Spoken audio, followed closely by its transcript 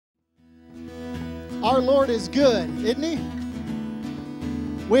Our Lord is good, isn't He?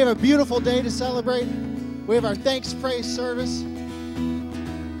 We have a beautiful day to celebrate. We have our thanks praise service.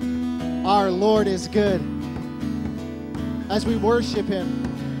 Our Lord is good. As we worship Him,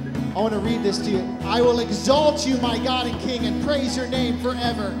 I want to read this to you. I will exalt you, my God and King, and praise your name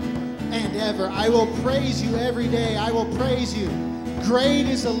forever and ever. I will praise you every day. I will praise you. Great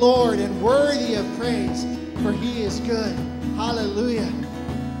is the Lord and worthy of praise, for He is good. Hallelujah.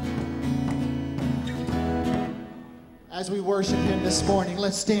 As we worship Him this morning,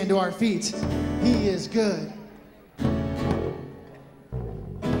 let's stand to our feet. He is good.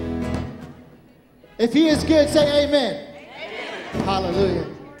 If He is good, say amen. Amen. Hallelujah.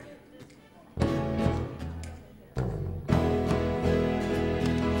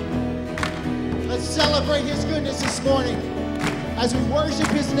 Let's celebrate His goodness this morning. As we worship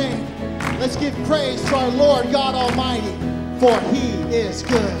His name, let's give praise to our Lord God Almighty, for He is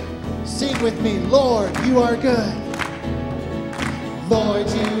good. Sing with me, Lord, you are good. Lord,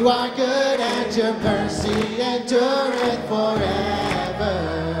 you are good, and your mercy endureth forever.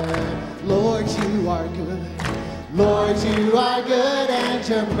 Lord, you are good. Lord, you are good, and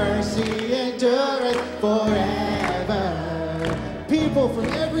your mercy endureth forever. People from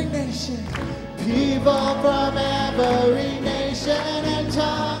every nation, people from every nation and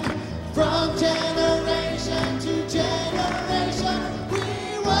tongue, from generation to generation, we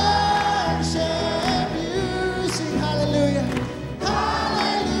worship you. Sing hallelujah.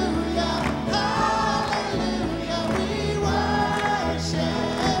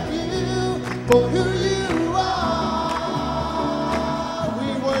 For who you are, we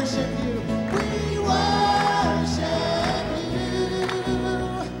worship you, we worship you.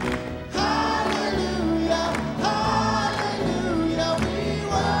 Hallelujah, hallelujah, we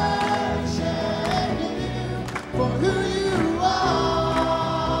worship you. For who you are,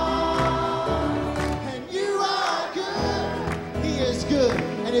 and you are good. He is good,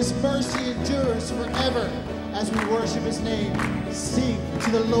 and His mercy endures forever. As we worship His name, sing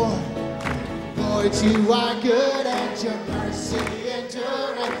to the Lord. Lord, you are good, and your mercy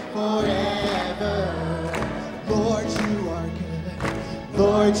endureth forever. Lord, you are good.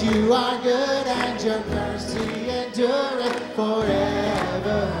 Lord, you are good, and your mercy endureth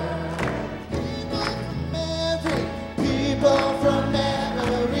forever. People from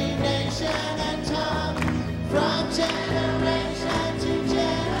every nation and tongue, from generation to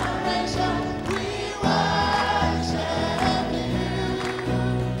generation, we worship you.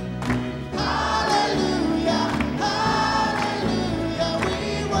 Hallelujah, hallelujah, we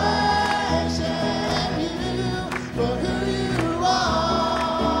worship you. For who you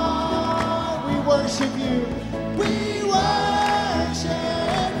are, we worship you. We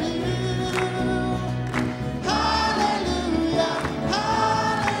worship you. Hallelujah,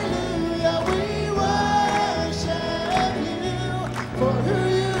 hallelujah, we worship you. For who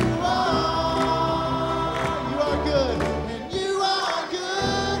you are good, and you are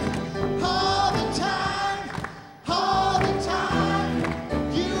good all the time, all the time.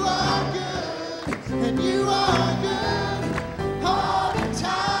 You are good, and you are good all the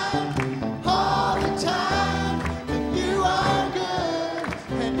time, all the time. And you are good,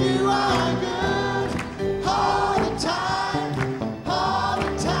 and you are good all the time, all the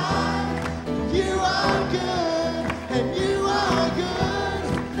time. You are good, and you are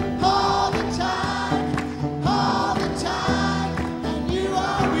good all the time, all the time. And you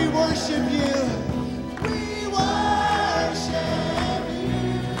are, we worship you, we worship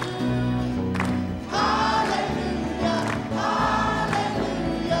you. Hallelujah,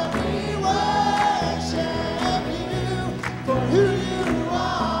 hallelujah, we worship you. For who you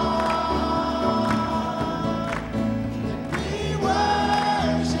are, and we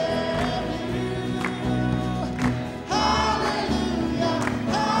worship you. Hallelujah,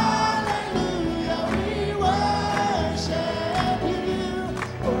 hallelujah, we worship you.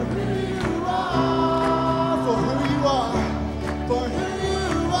 For who you are, for who you are, for who you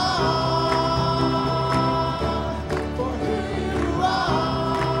are, for who you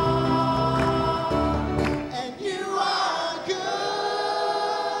are, and you are good.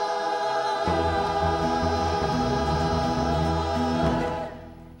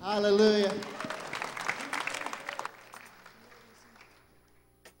 Hallelujah.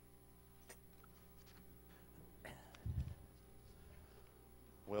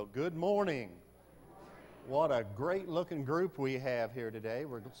 Well, good morning. What a great looking group we have here today.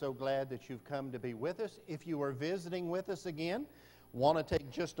 We're so glad that you've come to be with us. If you are visiting with us again, want to take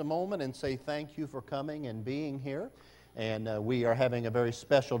just a moment and say thank you for coming and being here. And we are having a very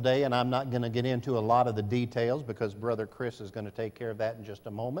special day, and I'm not going to get into a lot of the details because Brother Chris is going to take care of that in just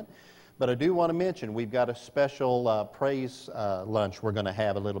a moment. But I do want to mention we've got a special praise lunch we're going to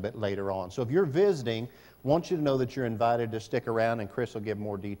have a little bit later on. So if you're visiting, I want you to know that you're invited to stick around, and Chris will give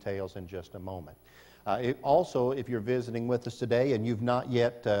more details in just a moment. Also, if you're visiting with us today and you've not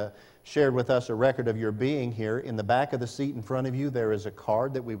yet shared with us a record of your being here, in the back of the seat in front of you there is a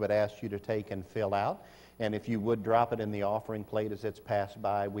card that we would ask you to take and fill out. And if you would drop it in the offering plate as it's passed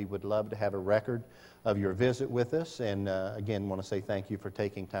by, we would love to have a record of your visit with us. And again, want to say thank you for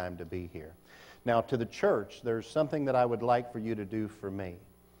taking time to be here. Now, to the church, there's something that I would like for you to do for me.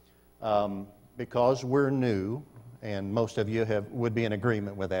 Because we're new, and most of you would be in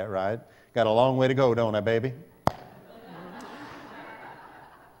agreement with that, right? Got a long way to go, don't I, baby?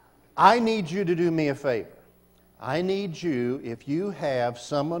 I need you to do me a favor. I need you, if you have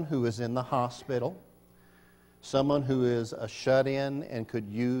someone who is in the hospital, someone who is a shut-in and could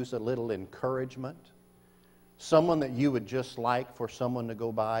use a little encouragement, someone that you would just like for someone to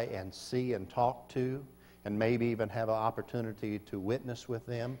go by and see and talk to, and maybe even have an opportunity to witness with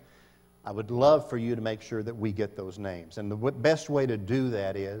them, I would love for you to make sure that we get those names. And the best way to do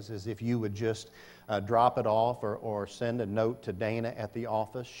that is if you would just drop it off or send a note to Dana at the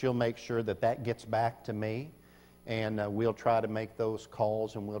office. She'll make sure that that gets back to me, and we'll try to make those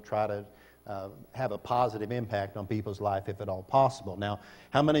calls, and we'll try to have a positive impact on people's life if at all possible. Now,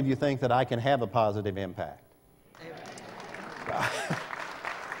 how many of you think that I can have a positive impact?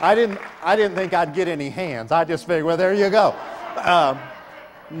 I didn't think I'd get any hands. I just figured, well, there you go.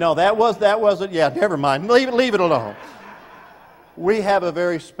 No, that wasn't, yeah, never mind. Leave it alone. We have a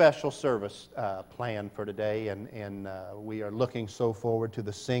very special service planned for today, and we are looking so forward to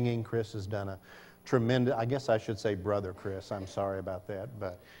the singing. Chris has done a tremendous, I guess I should say Brother Chris. I'm sorry about that,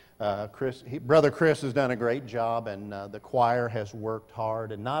 but Brother Chris has done a great job, and the choir has worked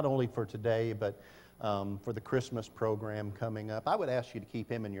hard, and not only for today, but for the Christmas program coming up. I would ask you to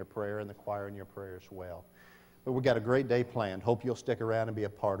keep him in your prayer and the choir in your prayer as well. But we've got a great day planned. Hope you'll stick around and be a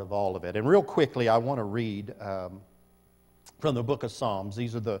part of all of it. And real quickly, I want to read from the book of Psalms.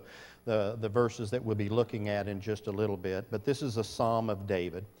 These are the verses that we'll be looking at in just a little bit. But this is a psalm of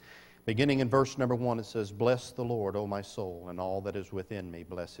David. Beginning in verse number 1, it says, "Bless the Lord, O my soul, and all that is within me.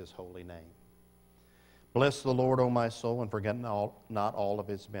 Bless His holy name. Bless the Lord, O my soul, and forget not all of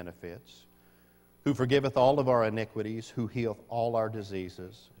His benefits, who forgiveth all of our iniquities, who healeth all our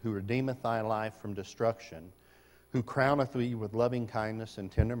diseases, who redeemeth thy life from destruction, who crowneth thee with loving kindness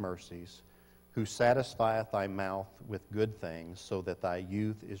and tender mercies, who satisfieth thy mouth with good things, so that thy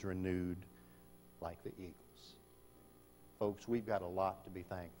youth is renewed like the eagles." Folks, we've got a lot to be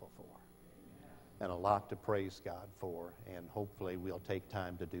thankful for and a lot to praise God for, and hopefully we'll take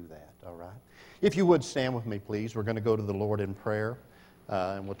time to do that, all right? If you would stand with me, please. We're going to go to the Lord in prayer,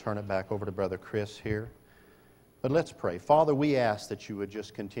 and we'll turn it back over to Brother Chris here. But let's pray. Father, we ask that you would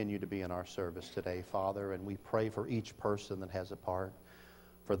just continue to be in our service today, Father, and we pray for each person that has a part,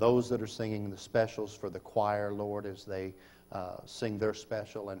 for those that are singing the specials, for the choir, Lord, as they sing their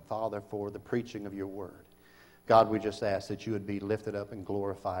special, and Father, for the preaching of your word. God, we just ask that you would be lifted up and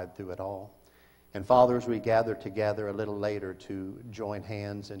glorified through it all. And Father, as we gather together a little later to join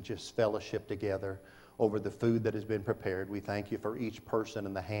hands and just fellowship together over the food that has been prepared, we thank you for each person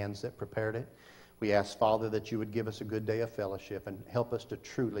and the hands that prepared it. We ask, Father, that you would give us a good day of fellowship and help us to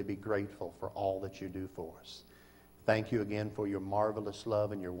truly be grateful for all that you do for us. Thank you again for your marvelous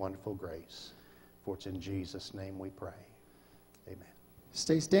love and your wonderful grace. For it's in Jesus' name we pray. Amen.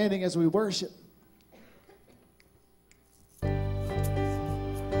 Stay standing as we worship.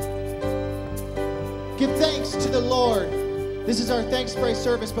 Give thanks to the Lord. This is our thanks praise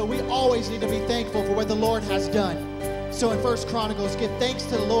service, but we always need to be thankful for what the Lord has done. So in 1 Chronicles, give thanks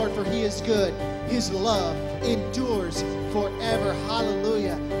to the Lord, for He is good. His love endures forever.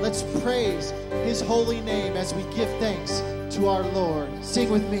 Hallelujah. Let's praise His holy name as we give thanks to our Lord.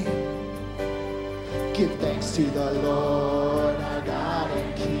 Sing with me. Give thanks to the Lord, our God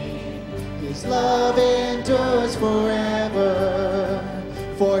and King. His love endures forever.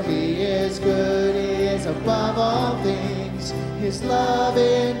 For He is good, He is above all things. His love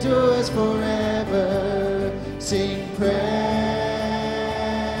endures forever. Sing praise,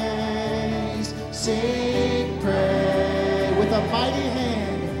 sing praise. With a mighty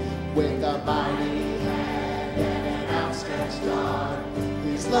hand, with a mighty hand and an outstretched arm.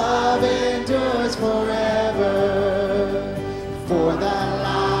 His love endures forever. For the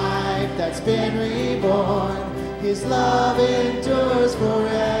life that's been reborn, His love endures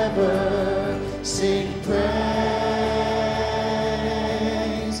forever. Sing praise,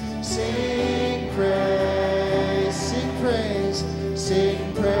 sing praise, sing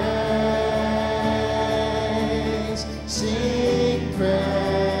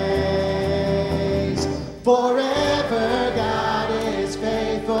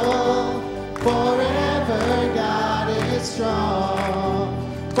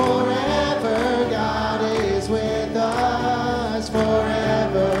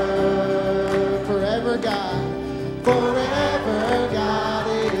God. Forever God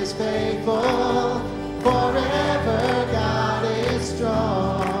is faithful. Forever God is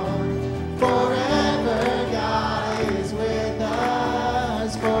strong. Forever God is with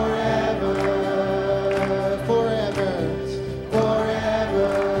us. Forever, forever, forever.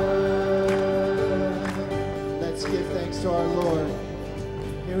 Let's give thanks to our Lord.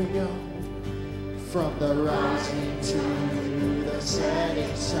 Here we go. From the rising to the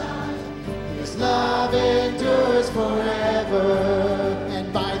setting sun, His love endures forever.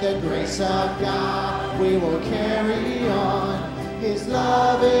 And by the grace of God, we will carry on. His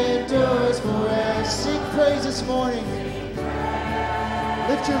love endures forever. Sing praise this morning.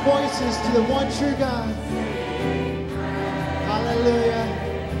 Lift your voices to the one true God. Hallelujah.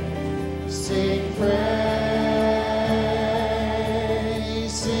 Sing praise,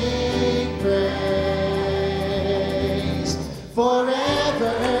 sing praise.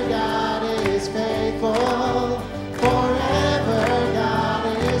 Forever God is faithful. Forever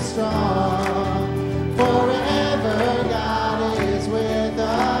God is strong. Forever God is with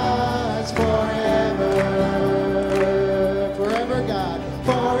us. Forever, forever God.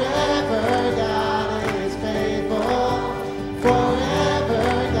 Forever God is faithful.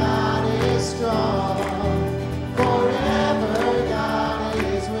 Forever God is strong. Forever God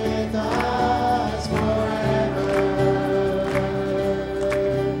is with us. Forever,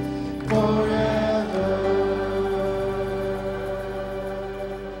 forever.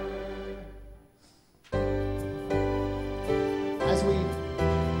 As we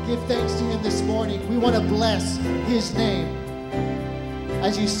give thanks to Him this morning, we want to bless His name.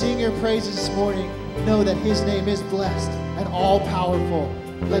 As you sing your praises this morning, know that His name is blessed and all-powerful.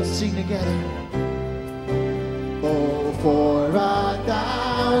 Let's sing together. Oh, for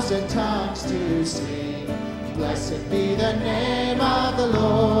 1,000 tongues to sing, blessed be the name of the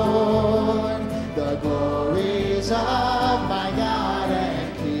Lord. The glories of my God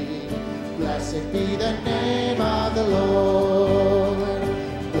and King. Blessed be the name of the Lord.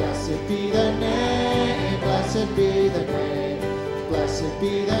 Blessed be the name, blessed be the name. Blessed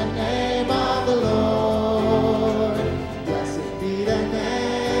be the name of the Lord. Blessed be the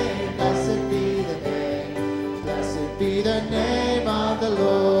name, blessed be the name. Blessed be the name of the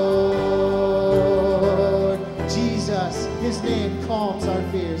Lord. Jesus, His name calms our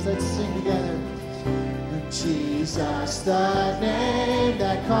fears. Let's sing together. Jesus, the name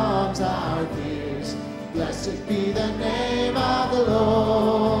that calms our fears. Blessed be the name of the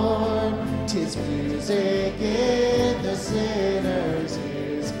Lord. 'Tis music in the sinner's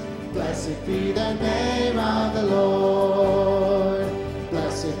ears. Blessed be the name of the Lord.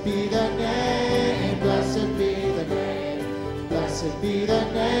 Blessed be the name, blessed be the name. Blessed be the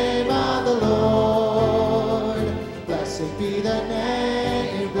name of the Lord. Blessed be the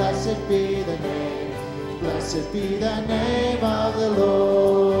name, blessed be the name. Blessed be the name of the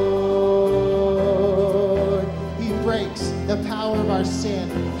Lord. He breaks the power of our sin.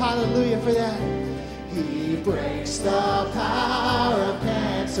 Hallelujah for that. He breaks the power of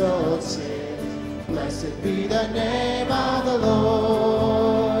canceled sin. Blessed be the name of the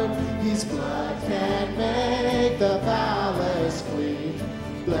Lord. His blood can make the foulest clean.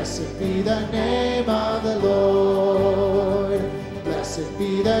 Blessed be the name of the Lord. Blessed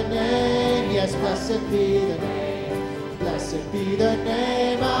be the name, yes, blessed be the name. Blessed be the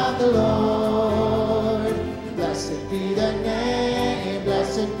name of the Lord. Blessed be the name,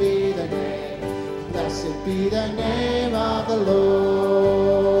 blessed be the name. Blessed be the name of the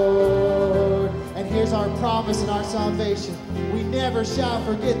Lord. And here's our promise and our salvation. We never shall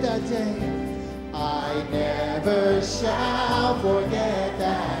forget that day. I never shall forget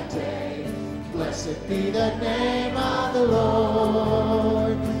that day. Blessed be the name of the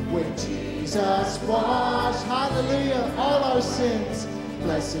Lord. When Jesus washed, hallelujah, all our sins.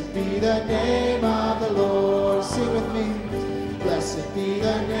 Blessed be the name of the Lord. Sing with me. Blessed be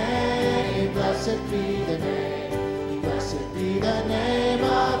the name, blessed be the name. Blessed be the name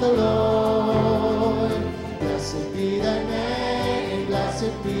of the Lord. Blessed be the name,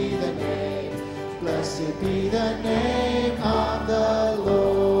 blessed be the name. Blessed be the name of the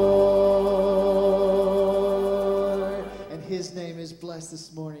Lord. And His name is blessed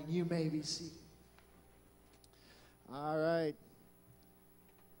this morning. You may be seated. All right.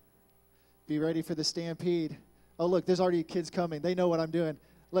 Be ready for the stampede. Oh, look, there's already kids coming. They know what I'm doing.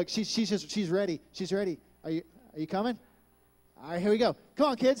 Look, she's ready. She's ready. Are you coming? All right, here we go. Come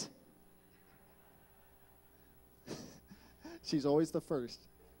on, kids. She's always the first.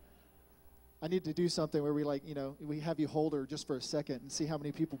 I need to do something where we we have you hold her just for a second and see how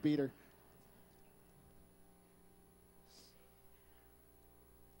many people beat her.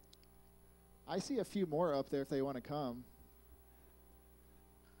 I see a few more up there if they want to come.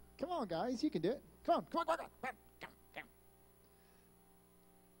 Come on, guys. You can do it. Come on. Come on. Come on. Come on. Come on.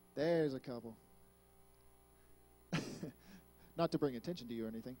 There's a couple. Not to bring attention to you or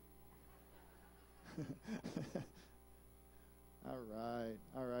anything. All right.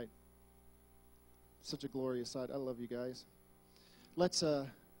 All right. Such a glorious sight. I love you guys. Let's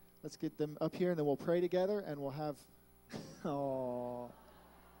get them up here, and then we'll pray together, and we'll have. Oh.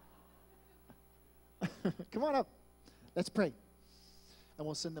 Come on up. Let's pray. And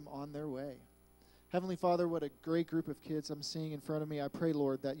we'll send them on their way. Heavenly Father, what a great group of kids I'm seeing in front of me. I pray,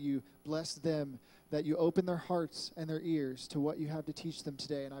 Lord, that you bless them, that you open their hearts and their ears to what you have to teach them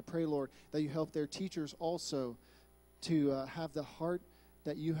today. And I pray, Lord, that you help their teachers also to have the heart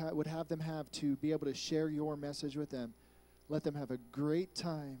that you would have them have to be able to share your message with them. Let them have a great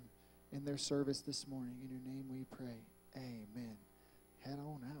time in their service this morning. In your name we pray. Amen. Head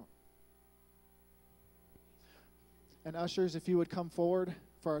on out. And ushers, if you would come forward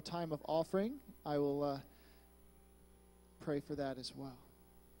for our time of offering, I will pray for that as well.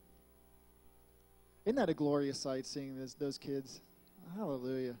 Isn't that a glorious sight, seeing those kids?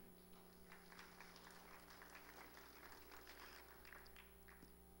 Hallelujah.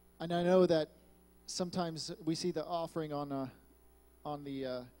 And I know that sometimes we see the offering on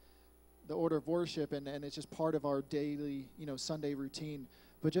the order of worship, and it's just part of our daily, Sunday routine.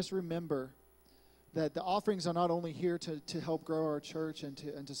 But just remember that the offerings are not only here to help grow our church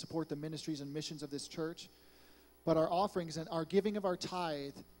and to support the ministries and missions of this church, but our offerings and our giving of our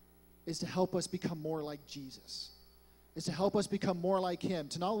tithe is to help us become more like Jesus. Is to help us become more like him,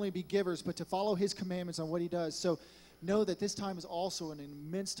 to not only be givers, but to follow his commandments on what he does. So know that this time is also an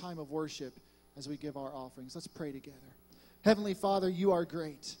immense time of worship as we give our offerings. Let's pray together. Heavenly Father, you are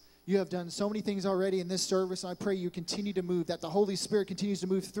great. You have done so many things already in this service, and I pray you continue to move, that the Holy Spirit continues to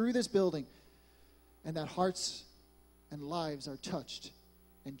move through this building, and that hearts and lives are touched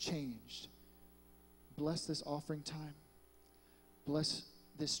and changed. Bless this offering time. Bless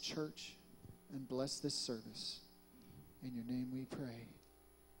this church, and bless this service. In your name we pray.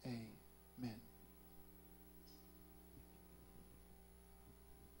 Amen.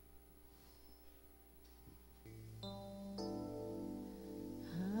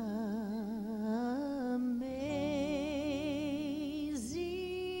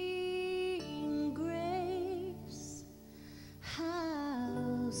 Amazing grace,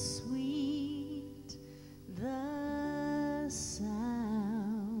 how sweet the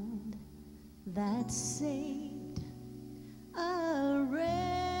sound that saved a wretch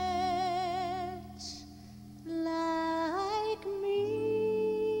like me.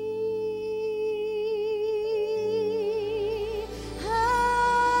 I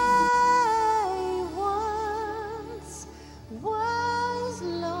once was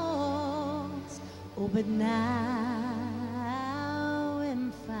lost, but now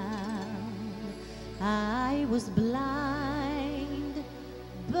am found. I was blind,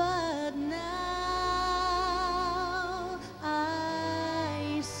 but now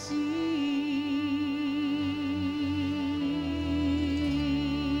I see.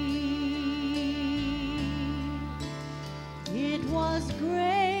 It was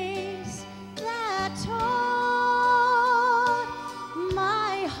grace that taught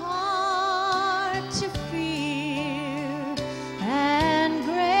my heart to fear, and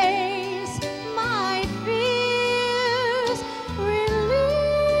grace my fears relieve.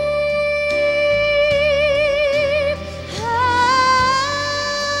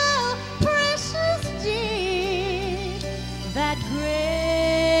 How precious did that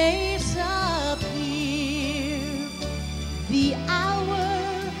grace appear, the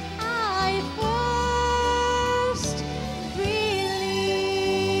hour I first believed.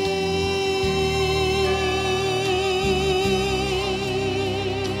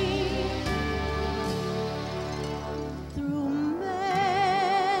 Through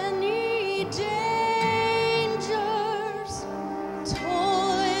many dangers,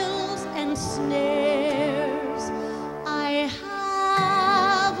 toils, and snares, I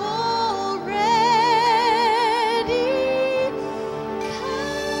have already come.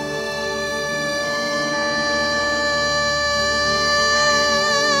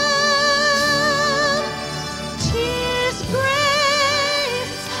 'Tis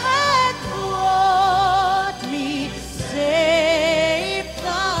grace hath brought me safe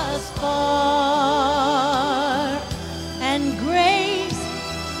thus far, and grace,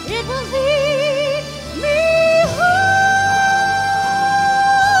 it will lead me home.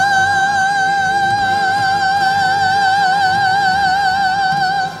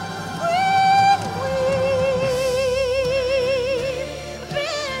 When we've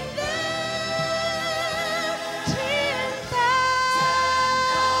been there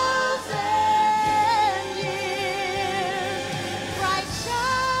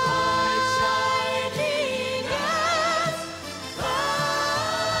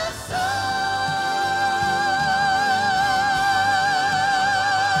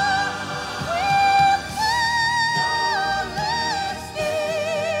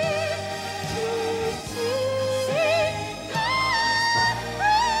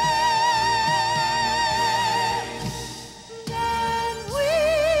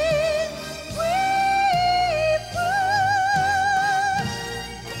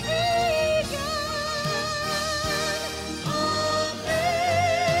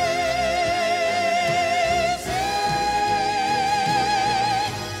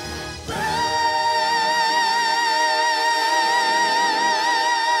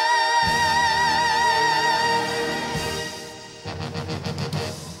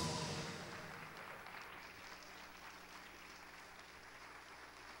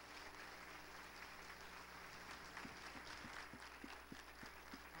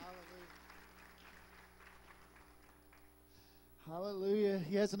Hallelujah.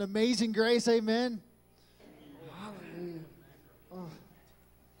 He has an amazing grace. Amen. Hallelujah. Oh.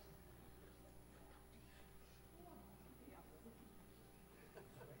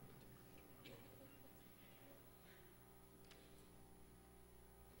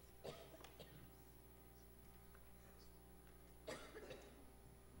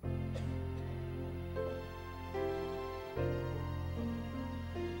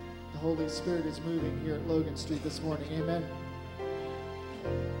 The Holy Spirit is moving here at Logan Street this morning. Amen.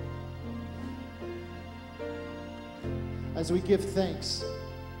 As we give thanks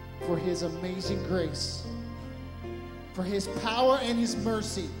for His amazing grace, for His power and His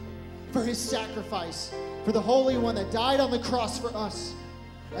mercy, for His sacrifice, for the Holy One that died on the cross for us,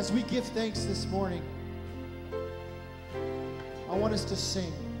 as we give thanks this morning, I want us to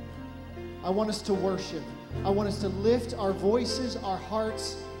sing. I want us to worship. I want us to lift our voices, our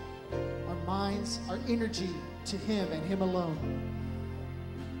hearts, our minds, our energy to Him and Him alone.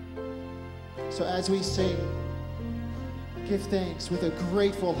 So as we sing, give thanks with a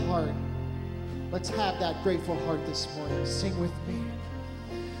grateful heart. Let's have that grateful heart this morning. Sing with me.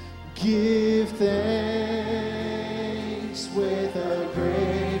 Give thanks with a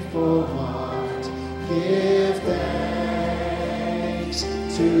grateful heart. Give thanks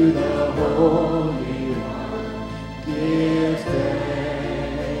to the Holy One. Give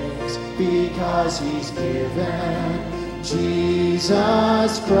thanks because He's given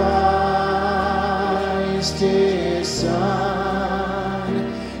Jesus Christ, His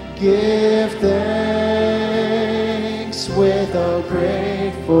Son. Give thanks with a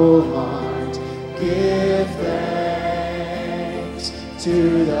grateful heart. Give thanks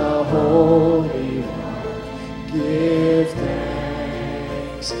to the Holy One. Give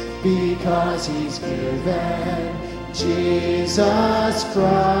thanks because He's given Jesus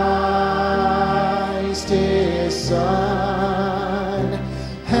Christ, His Son.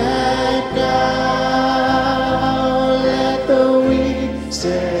 And now let the weak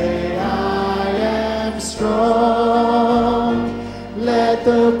say, I am strong. Let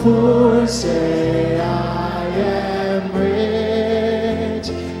the poor say, I am rich,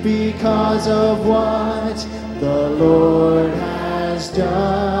 because of what the Lord has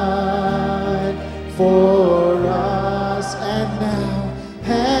done for us.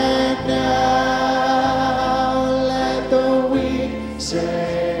 And now let the weak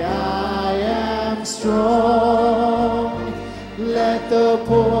say, I am strong. Let the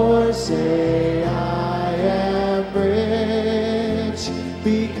poor say, I am rich,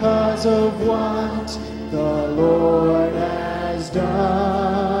 because of what the Lord has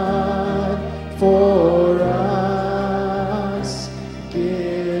done for us.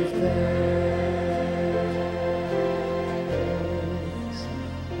 Give thanks.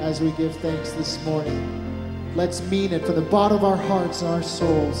 As we give thanks this morning, let's mean it from the bottom of our hearts and our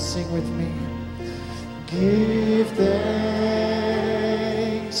souls. Sing with me. Give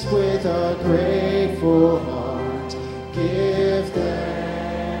thanks with a grateful heart. Give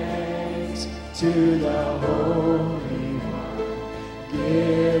thanks to the Holy One.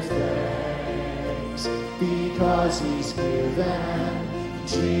 Give thanks because He's given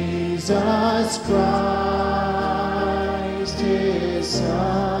Jesus Christ, His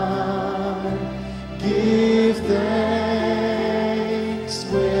Son. Give thanks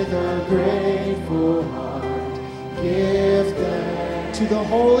with a grateful heart. Give thanks to the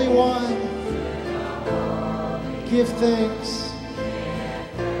Holy One. Give thanks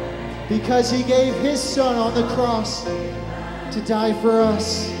because He gave His Son on the cross to die for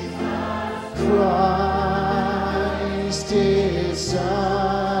us. Christ, His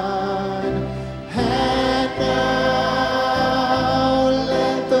Son. And now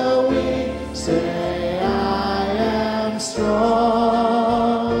let the weak say, I am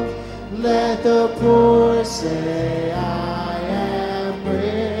strong. Let the poor say, I am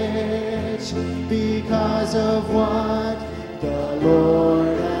rich, because of what the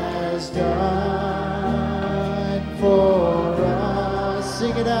Lord has done for us.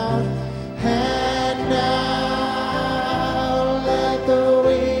 Sing it out. And now let the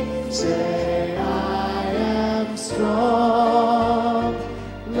weak say, I am strong.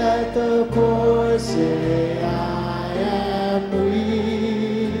 Let the poor say, I am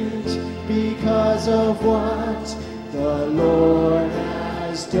rich, because of what the Lord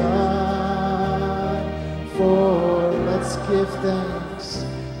has done for. Let's give thanks.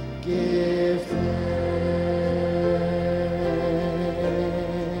 Give thanks.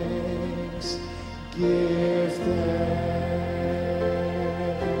 Give thanks.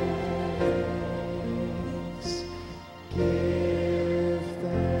 Give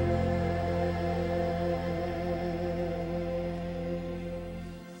thanks.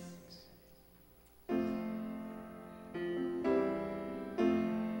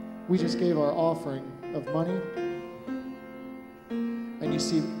 we just gave our offering of money. And you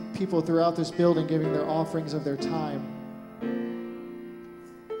see people throughout this building giving their offerings of their time.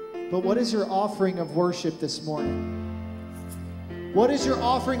 But what is your offering of worship this morning? What is your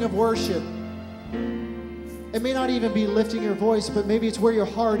offering of worship? It may not even be lifting your voice, but maybe it's where your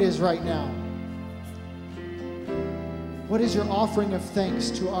heart is right now. What is your offering of thanks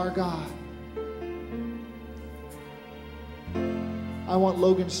to our God? I want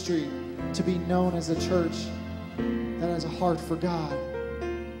Logan Street to be known as a church that has a heart for God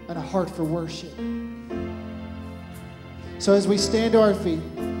and a heart for worship. So as we stand to our feet,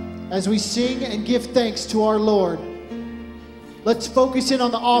 as we sing and give thanks to our Lord, let's focus in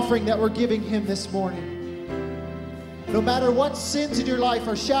on the offering that we're giving Him this morning. No matter what sins in your life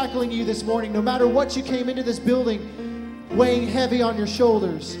are shackling you this morning, no matter what you came into this building weighing heavy on your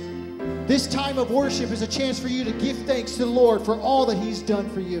shoulders, this time of worship is a chance for you to give thanks to the Lord for all that He's done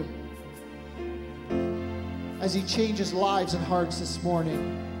for you. As He changes lives and hearts this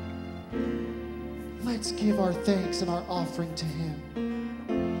morning, let's give our thanks and our offering to Him.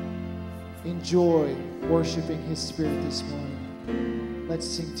 Enjoy worshiping His Spirit this morning. Let's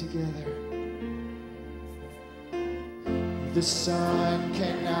sing together. The sun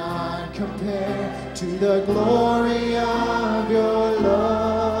cannot compare to the glory of your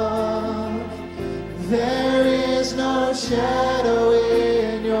love. There is no shadow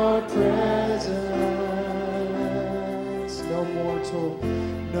in your presence.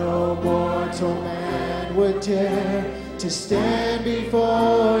 No mortal man would dare to stand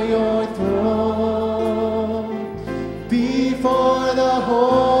before your throne, before the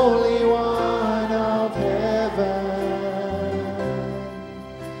Holy One of heaven.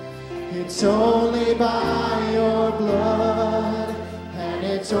 It's only by your blood, and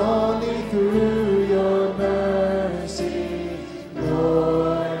it's only through your mercy,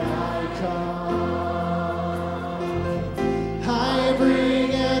 Lord, I come. I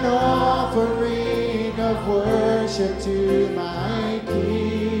bring an offering of worship to my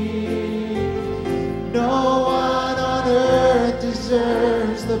King. No one on earth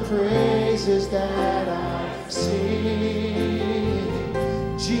deserves the praises that I sing.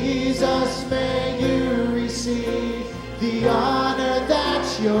 Jesus, may you receive the honor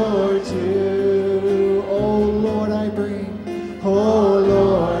that's your due. Oh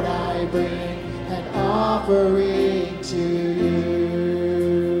Lord, I bring an offering to you.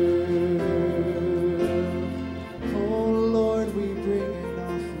 Oh Lord, we bring an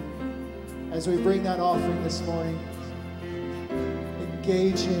offering. As we bring that offering this morning,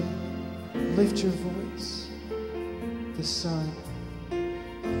 engage Him, lift your voice.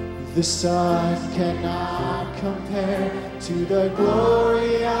 The sun cannot compare to the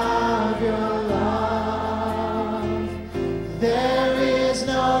glory of your love. There is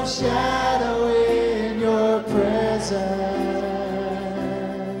no shadow in your presence.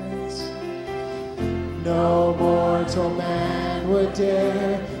 No mortal man would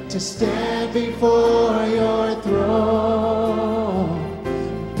dare to stand before your throne,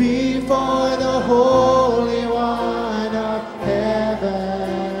 before the Holy One of heaven.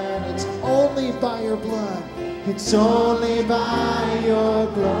 It's only by your blood. It's only by your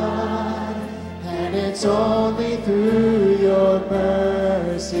blood, and it's only through your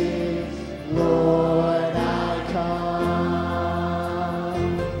mercy, Lord, I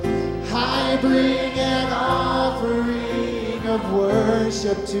come. I bring an offering of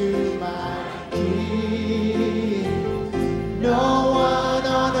worship to my King. No one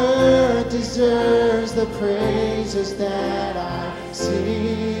on earth deserves the praises that I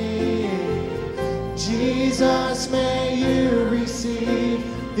sing. Jesus, may you receive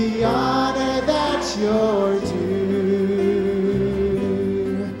the honor that's your due.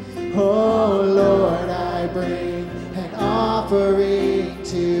 Oh Lord, I bring an offering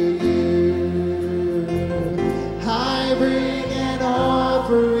to you. I bring an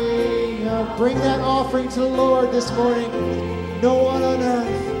offering. Bring that offering to the Lord this morning. No one on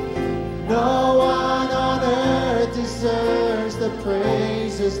earth deserves the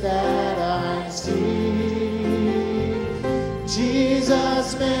praises that I sing.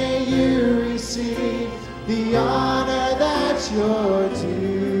 Jesus, may you receive the honor that's your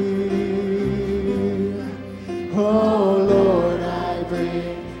due. Oh Lord, I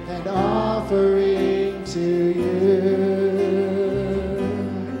bring an offering to you.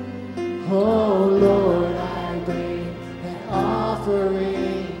 Oh Lord, I bring an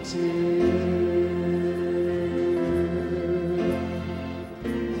offering to you.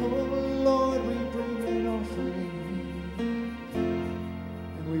 Oh Lord, we bring an offering.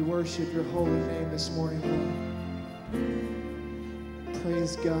 And we worship your holy name this morning, Lord.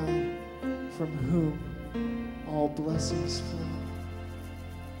 Praise God, from whom all blessings flow.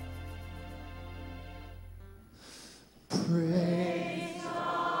 Praise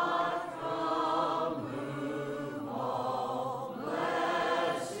God, from whom all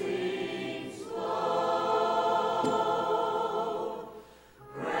blessings flow.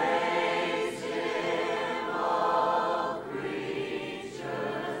 Praise Him, all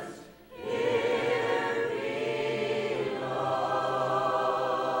creatures here below.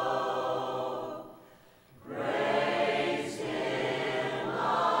 Praise Him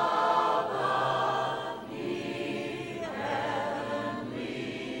above the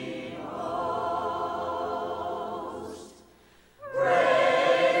heavenly host.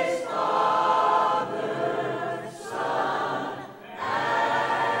 Praise Father, Son,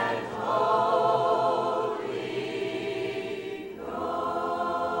 and Holy Ghost.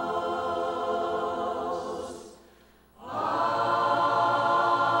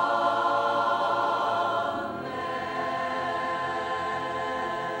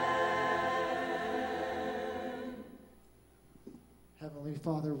 Heavenly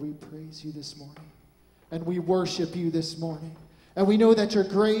Father, we praise you this morning, and we worship you this morning. And we know that your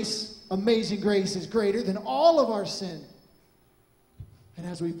grace, amazing grace, is greater than all of our sin. And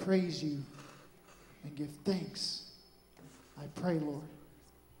as we praise you and give thanks, I pray, Lord,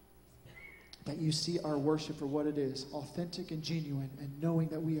 that you see our worship for what it is, authentic and genuine, and knowing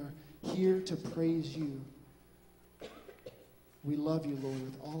that we are here to praise you. We love you, Lord,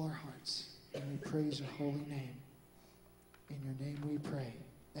 with all our hearts, and we praise your holy name. In your name we pray.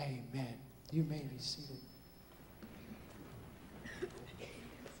 Amen. You may be seated.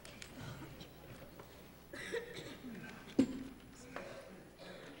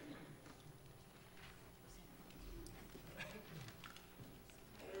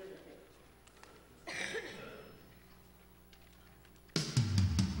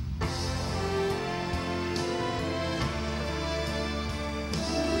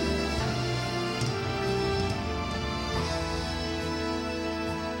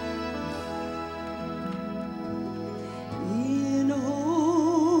 In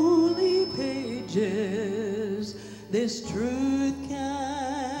holy pages, this truth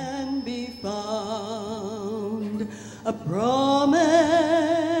can be found, a promise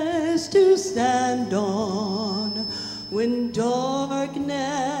to stand on when darkness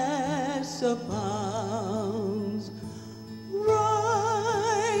abounds.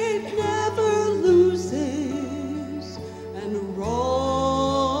 Right never loses, and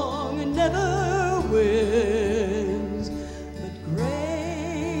wrong never wins. But grace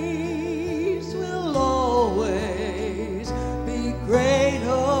will always be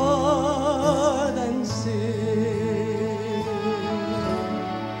greater than sin.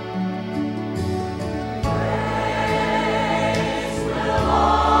 Grace will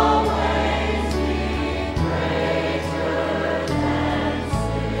always be greater than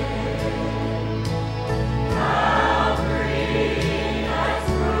sin. Calvary has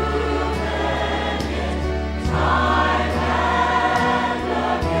proven it time and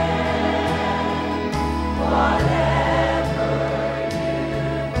again. Whatever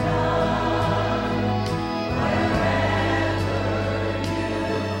you've done, wherever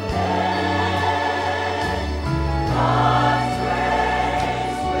you've been, God's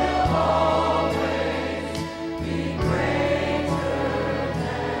grace will always be greater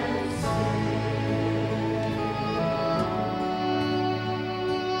than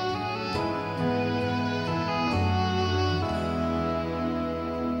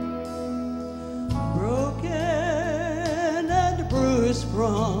broken and bruised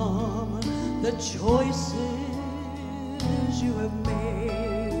from the choices you have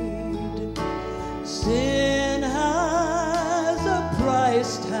made. Sin has a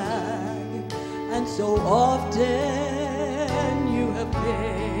price tag, and so often you have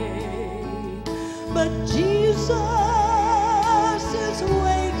paid. But Jesus